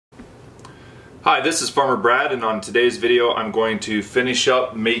Hi, this is Farmer Brad, and on today's video I'm going to finish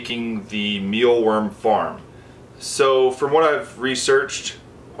up making the Mealworm Farm. So from what I've researched,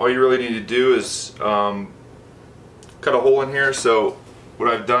 all you really need to do is cut a hole in here. So what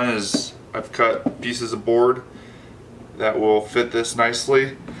I've done is I've cut pieces of board that will fit this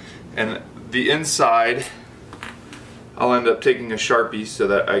nicely, and the inside I'll end up taking a Sharpie so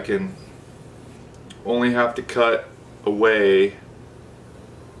that I can only have to cut away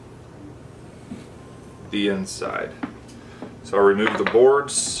the inside. So I'll remove the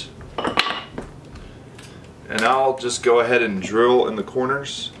boards and I'll just go ahead and drill in the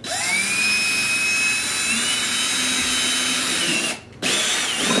corners.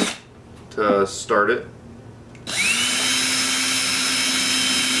 To start it.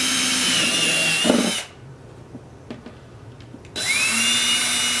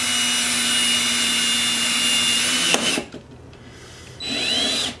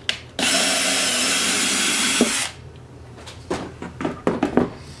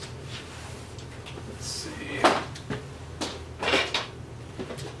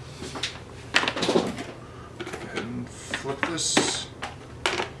 Flip this.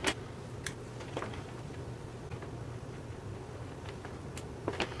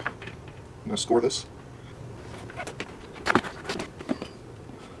 I'm going to score this.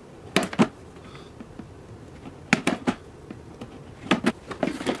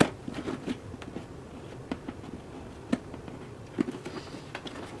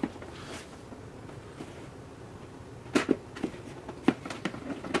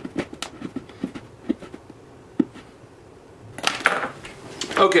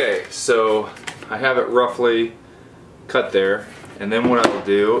 Okay, so I have it roughly cut there, and then what I'll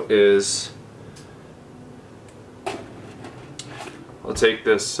do is I'll take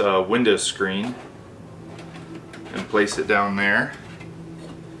this window screen and place it down there.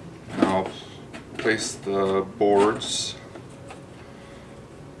 And I'll place the boards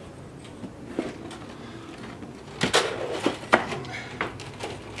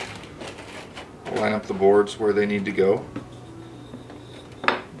line up the boards where they need to go.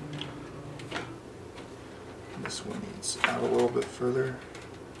 This one needs out a little bit further.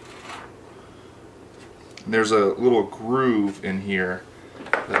 And there's a little groove in here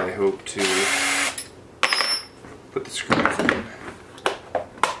that I hope to put the screws in.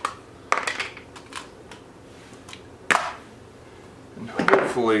 And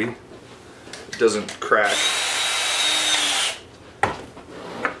hopefully it doesn't crack.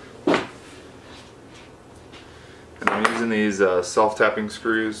 And I'm using these self-tapping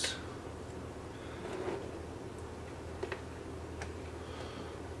screws.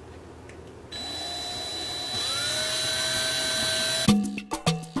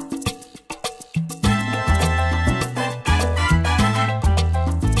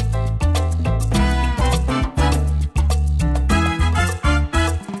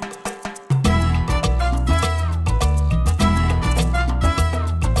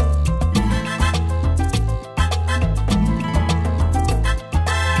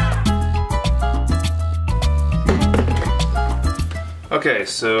 Okay,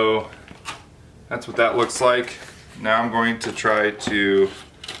 so that's what that looks like. Now I'm going to try to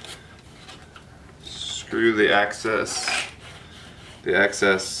screw the access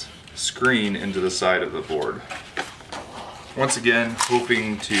screen into the side of the board. Once again,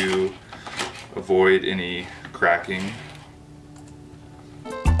 hoping to avoid any cracking.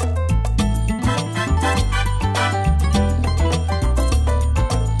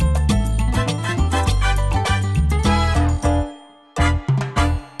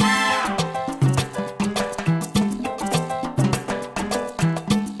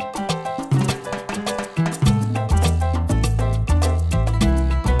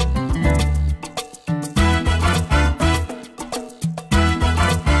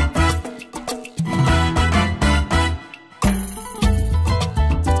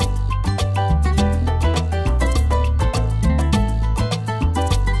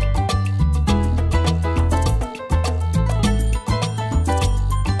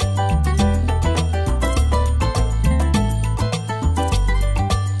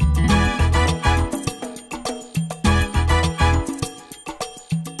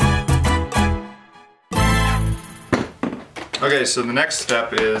 Okay, so the next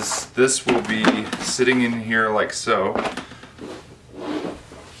step is this will be sitting in here like so.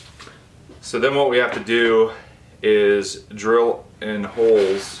 So then what we have to do is drill in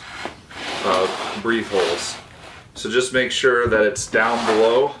holes, brief holes. So just make sure that it's down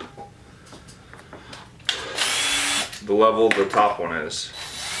below the level the top one is.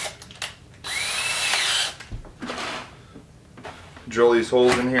 Drill these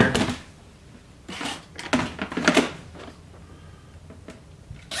holes in here.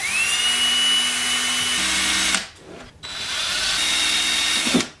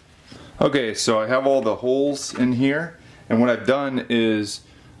 Okay, so I have all the holes in here, and what I've done is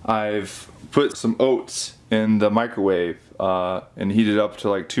I've put some oats in the microwave and heated up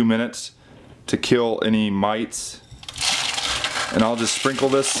to like 2 minutes to kill any mites. And I'll just sprinkle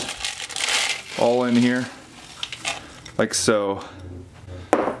this all in here like so.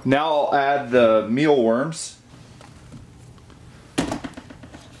 Now I'll add the mealworms.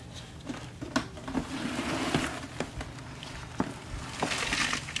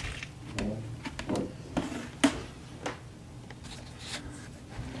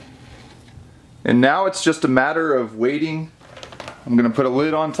 And now it's just a matter of waiting. I'm gonna put a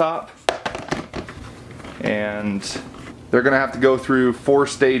lid on top, and they're gonna have to go through 4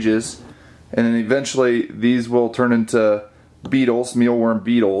 stages, and then eventually these will turn into beetles, mealworm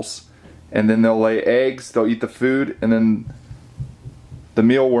beetles, and then they'll lay eggs, they'll eat the food, and then the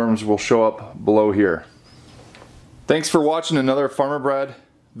mealworms will show up below here. Thanks for watching another Farmer Brad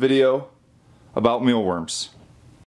video about mealworms.